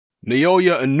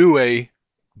Naoya Inoue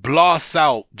blasts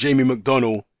out Jamie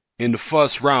Mcdonnell in the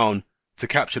first round to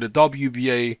capture the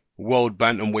WBA World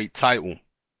Bantamweight title.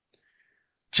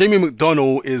 Jamie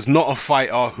Mcdonnell is not a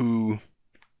fighter who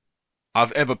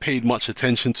I've ever paid much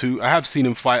attention to. I have seen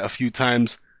him fight a few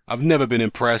times. I've never been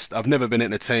impressed. I've never been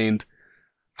entertained.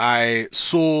 I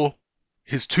saw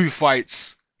his 2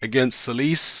 fights against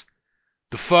Solis.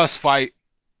 The first fight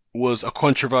was a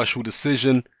controversial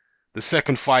decision. The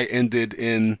second fight ended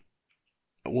in,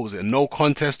 what was it, a no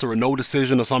contest or a no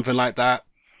decision or something like that.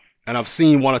 And I've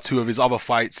seen 1 or 2 of his other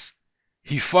fights.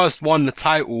 He first won the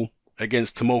title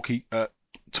against Tomoki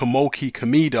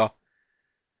Kameda,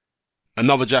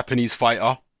 another Japanese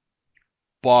fighter.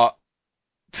 But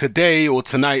today or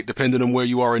tonight, depending on where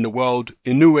you are in the world,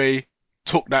 Inoue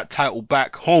took that title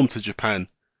back home to Japan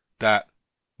that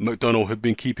Mcdonnell had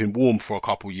been keeping warm for a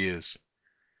couple years.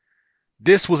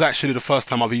 This was actually the first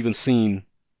time I've even seen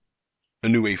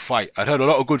Inoue fight. I'd heard a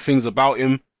lot of good things about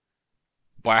him,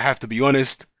 but I have to be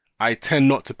honest, I tend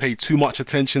not to pay too much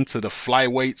attention to the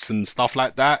flyweights and stuff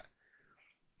like that.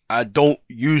 I don't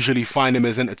usually find him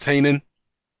as entertaining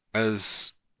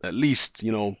as, at least,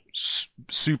 you know,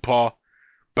 super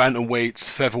bantamweights,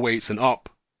 featherweights and up.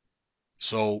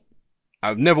 So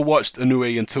I've never watched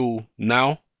Inoue until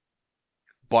now,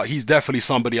 but he's definitely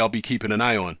somebody I'll be keeping an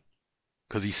eye on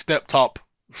because he stepped up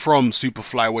from super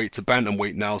flyweight to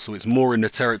bantamweight now, so it's more in the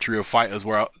territory of fighters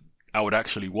where I would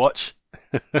actually watch.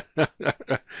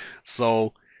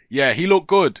 So yeah, he looked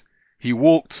good. He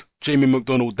walked Jamie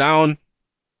Mcdonnell down.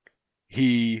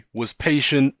 He was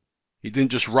patient. He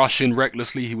didn't just rush in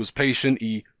recklessly. He was patient.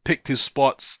 He picked his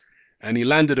spots and he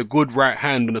landed a good right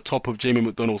hand on the top of Jamie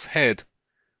Mcdonnell's head,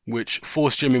 which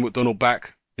forced Jamie Mcdonnell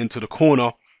back into the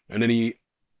corner. And then he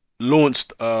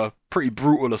launched a pretty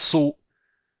brutal assault,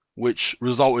 which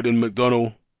resulted in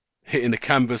Mcdonnell hitting the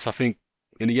canvas, I think,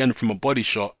 in the end from a body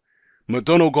shot.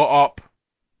 Mcdonnell got up.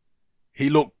 He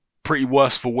looked pretty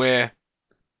worse for wear.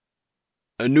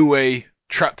 Inoue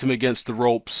trapped him against the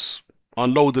ropes,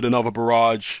 unloaded another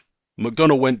barrage.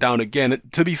 Mcdonnell went down again.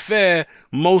 To be fair,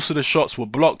 most of the shots were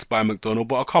blocked by Mcdonnell,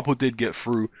 but a couple did get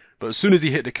through. But as soon as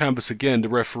he hit the canvas again, the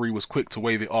referee was quick to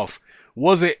wave it off.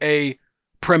 Was it a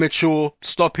premature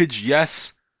stoppage?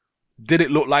 Yes. Did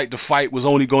it look like the fight was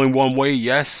only going one way?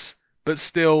 Yes. But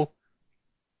still,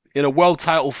 in a world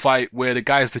title fight where the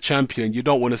guy's the champion, you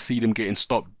don't want to see them getting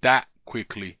stopped that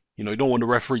quickly. You know, you don't want the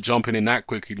referee jumping in that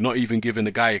quickly, not even giving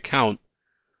the guy a count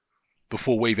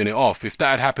before waving it off. If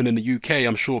that had happened in the UK,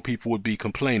 I'm sure people would be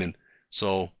complaining.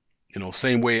 So, you know,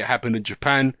 same way it happened in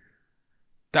Japan,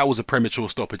 that was a premature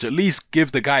stoppage. At least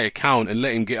give the guy a count and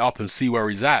let him get up and see where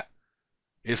he's at.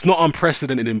 It's not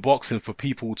unprecedented in boxing for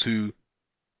people to,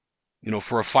 you know,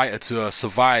 for a fighter to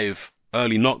survive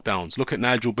early knockdowns. Look at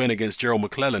Nigel Benn against Gerald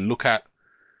McClellan. Look at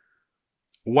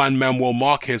Juan Manuel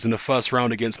Marquez in the first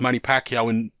round against Manny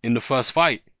Pacquiao in the first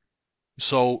fight.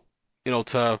 So, you know,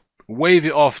 to wave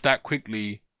it off that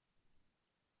quickly,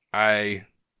 I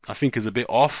think is a bit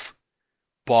off.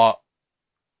 But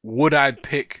would I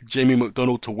pick Jamie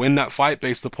Mcdonnell to win that fight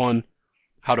based upon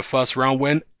how the first round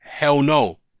went? Hell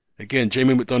no. Again,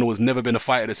 Jamie Mcdonnell has never been a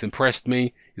fighter that's impressed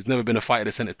me. He's never been a fighter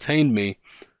that's entertained me.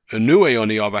 Inoue, on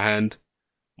the other hand,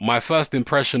 my first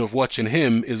impression of watching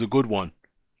him is a good one.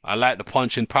 I like the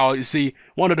punching power. You see,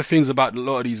 one of the things about a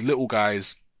lot of these little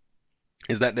guys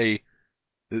is that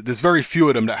there's very few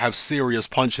of them that have serious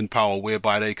punching power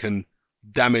whereby they can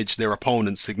damage their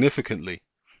opponents significantly.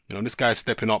 You know, this guy's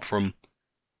stepping up from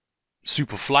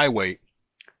super flyweight,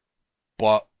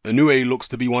 but Inoue looks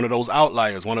to be one of those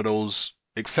outliers, one of those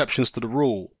exceptions to the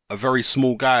rule. A very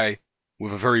small guy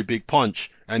with a very big punch,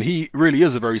 and he really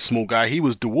is a very small guy. He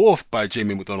was dwarfed by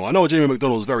Jamie Mcdonnell. I know Jamie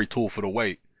Mcdonnell is very tall for the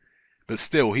weight, but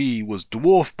still, he was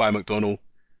dwarfed by Mcdonnell,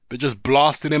 but just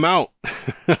blasted him out.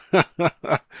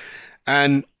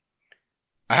 And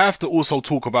I have to also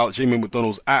talk about Jamie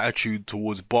Mcdonnell's attitude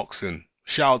towards boxing.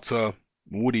 Shout out to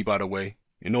Woody, by the way.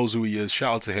 He knows who he is.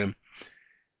 Shout out to him.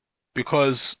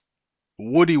 Because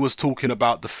Woody was talking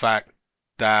about the fact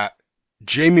that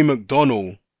Jamie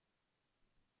Mcdonnell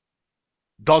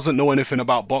doesn't know anything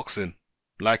about boxing.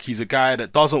 Like, he's a guy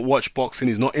that doesn't watch boxing.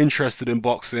 He's not interested in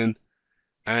boxing.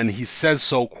 And he says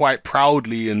so quite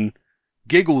proudly and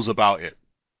giggles about it.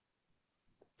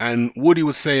 And Woody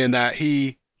was saying that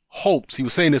he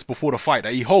was saying this before the fight,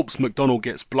 that he hopes Mcdonnell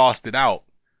gets blasted out,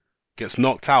 gets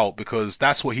knocked out, because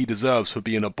that's what he deserves for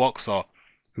being a boxer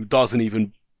who doesn't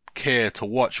even care to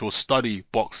watch or study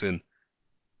boxing.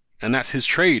 And that's his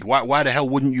trade. Why the hell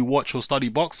wouldn't you watch or study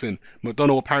boxing?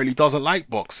 Mcdonnell apparently doesn't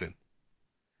like boxing.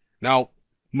 Now,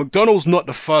 Mcdonnell's not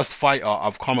the first fighter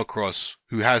I've come across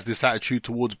who has this attitude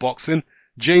towards boxing.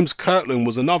 James Kirtland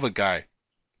was another guy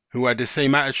who had the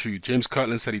same attitude. James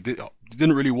Kirtland said he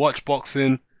didn't really watch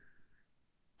boxing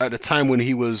at the time when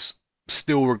he was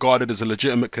still regarded as a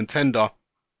legitimate contender.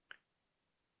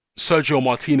 Sergio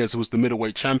Martinez was the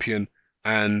middleweight champion,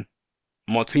 and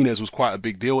Martinez was quite a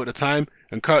big deal at the time.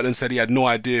 And Kirtland said he had no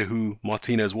idea who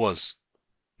Martinez was.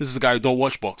 This is a guy who don't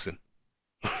watch boxing.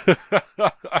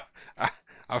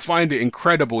 I find it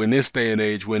incredible in this day and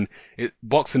age when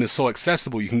boxing is so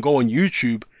accessible. You can go on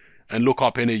YouTube and look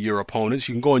up any of your opponents.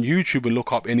 You can go on YouTube and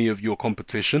look up any of your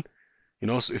competition, you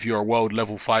know, if you're a world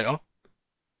level fighter.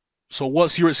 So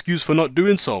what's your excuse for not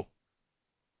doing so?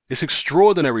 It's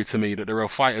extraordinary to me that there are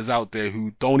fighters out there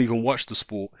who don't even watch the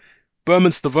sport.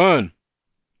 Berman Stavern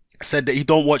said that he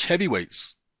don't watch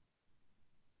heavyweights.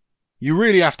 You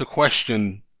really have to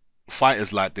question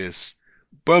fighters like this.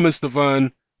 Berman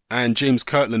Stavern and James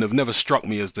Kirtland have never struck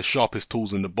me as the sharpest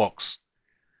tools in the box.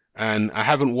 And I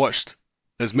haven't watched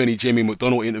as many Jamie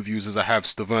McDonnell interviews as I have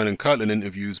Stavern and Kirtland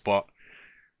interviews, but,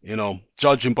 you know,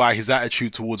 judging by his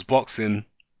attitude towards boxing,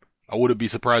 I wouldn't be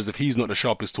surprised if he's not the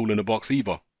sharpest tool in the box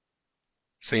either.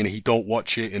 Saying that he don't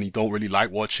watch it and he don't really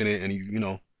like watching it, and he, you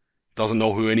know, doesn't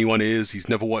know who anyone is. He's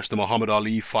never watched the Muhammad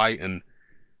Ali fight, and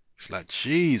it's like,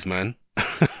 jeez, man.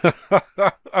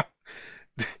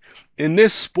 In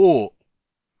this sport,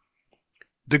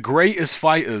 the greatest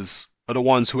fighters are the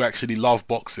ones who actually love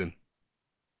boxing.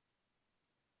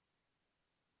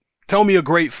 Tell me a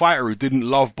great fighter who didn't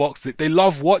love boxing. They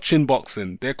love watching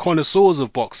boxing. They're connoisseurs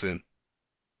of boxing.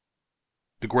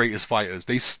 The greatest fighters.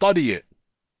 They study it.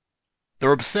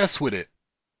 They're obsessed with it.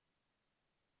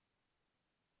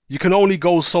 You can only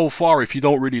go so far if you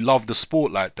don't really love the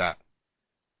sport like that.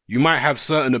 You might have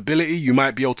certain ability, you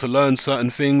might be able to learn certain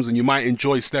things, and you might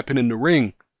enjoy stepping in the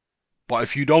ring. But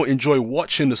if you don't enjoy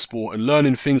watching the sport and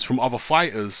learning things from other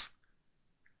fighters,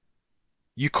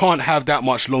 you can't have that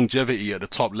much longevity at the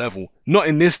top level. Not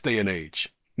in this day and age.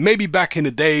 Maybe back in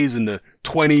the days in the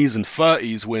 20s and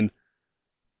 30s when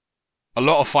a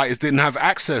lot of fighters didn't have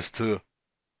access to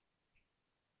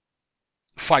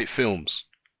fight films.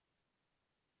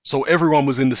 So everyone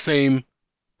was in the same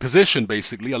position,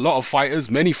 basically. A lot of fighters,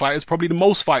 many fighters, probably the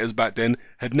most fighters back then,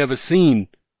 had never seen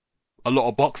a lot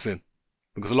of boxing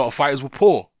because a lot of fighters were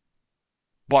poor.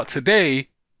 But today,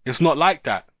 it's not like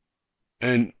that.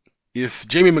 And if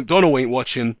Jamie McDonnell ain't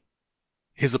watching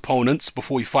his opponents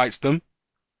before he fights them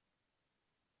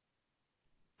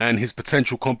and his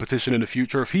potential competition in the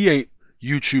future, if he ain't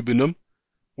YouTubing them,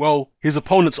 well, his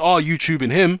opponents are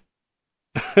YouTubing him.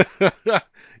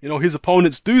 You know, his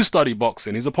opponents do study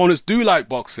boxing. His opponents do like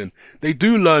boxing. They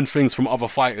do learn things from other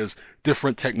fighters,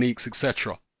 different techniques,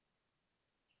 etc.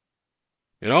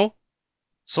 You know?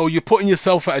 So you're putting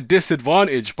yourself at a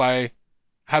disadvantage by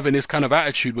having this kind of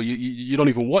attitude where you don't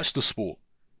even watch the sport.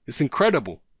 It's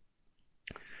incredible.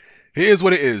 It is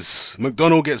what it is.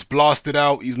 McDonnell gets blasted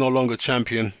out. He's no longer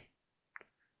champion.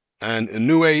 And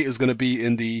Inoue is going to be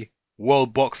in the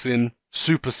World Boxing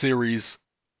Super Series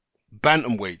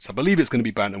Bantamweights. I believe it's going to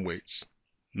be Bantamweights,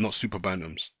 not Super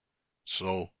Bantams.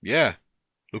 So, yeah.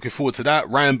 Looking forward to that.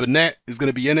 Ryan Burnett is going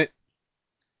to be in it.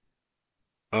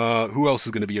 Who else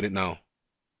is going to be in it now?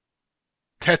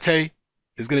 Tete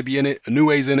is going to be in it.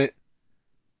 Inoue's in it.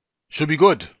 Should be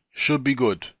good. Should be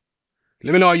good.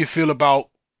 Let me know how you feel about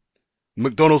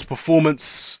McDonnell's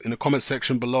performance in the comment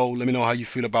section below. Let me know how you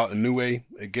feel about Inoue.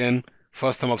 Again,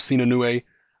 first time I've seen Inoue.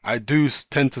 I do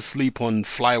tend to sleep on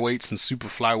flyweights and super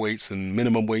flyweights and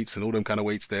minimum weights and all them kind of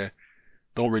weights there.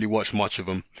 Don't really watch much of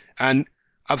them. And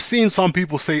I've seen some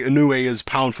people say Inoue is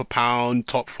pound for pound,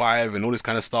 top 5 and all this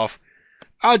kind of stuff.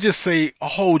 I'll just say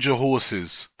hold your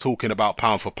horses talking about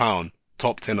pound for pound,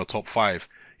 top 10 or top 5.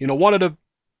 You know, one of the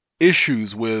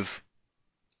issues with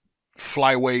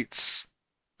flyweights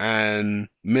and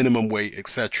minimum weight,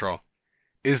 etc.,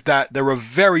 is that there are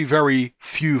very, very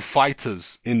few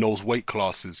fighters in those weight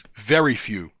classes. Very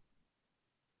few.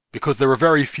 Because there are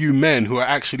very few men who are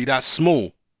actually that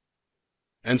small.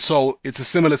 And so it's a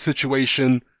similar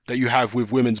situation that you have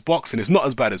with women's boxing. It's not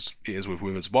as bad as it is with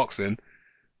women's boxing,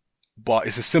 but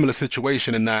it's a similar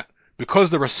situation in that because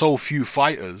there are so few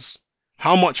fighters,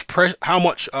 how much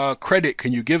credit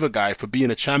can you give a guy for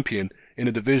being a champion in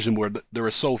a division where there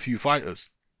are so few fighters?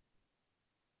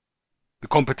 The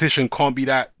competition can't be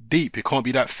that deep. It can't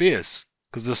be that fierce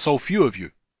because there's so few of you,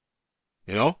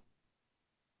 you know?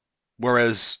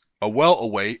 Whereas a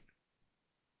welterweight,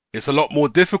 it's a lot more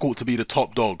difficult to be the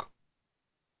top dog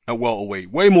at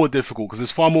welterweight. Way more difficult because there's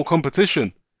far more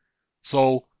competition.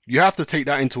 So you have to take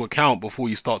that into account before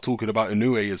you start talking about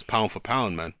Inoue as pound for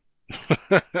pound, man.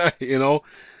 You know?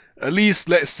 At least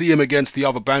let's see him against the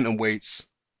other bantamweights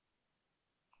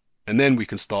And then we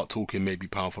can start talking maybe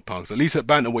pound for pound. 'Cause at least at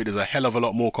bantamweight, there's a hell of a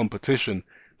lot more competition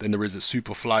than there is at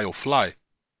super fly or fly,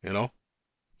 you know?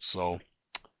 So,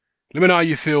 let me know how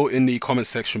you feel in the comment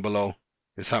section below.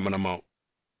 It's happening, I'm out.